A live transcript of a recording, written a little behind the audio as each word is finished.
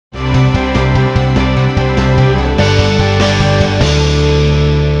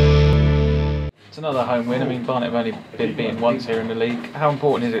another home win. I mean, Barnet have only been beaten once here in the league. How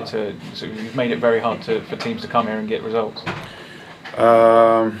important is it to you've made it very hard for teams to come here and get results?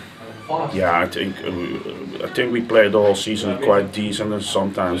 Yeah, I think we played the whole season quite decent, and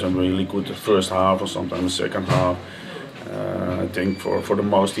sometimes I'm really good the first half or sometimes the second half. I think for the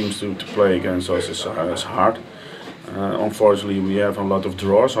most teams to play against us is hard. Unfortunately, we have a lot of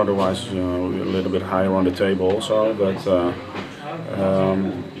draws. Otherwise, we're a little bit higher on the table also. But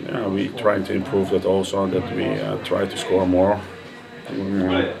yeah, we try to improve that also. That we try to score more.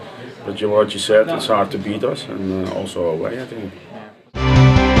 But what you said, it's hard to beat us, and also away, I think.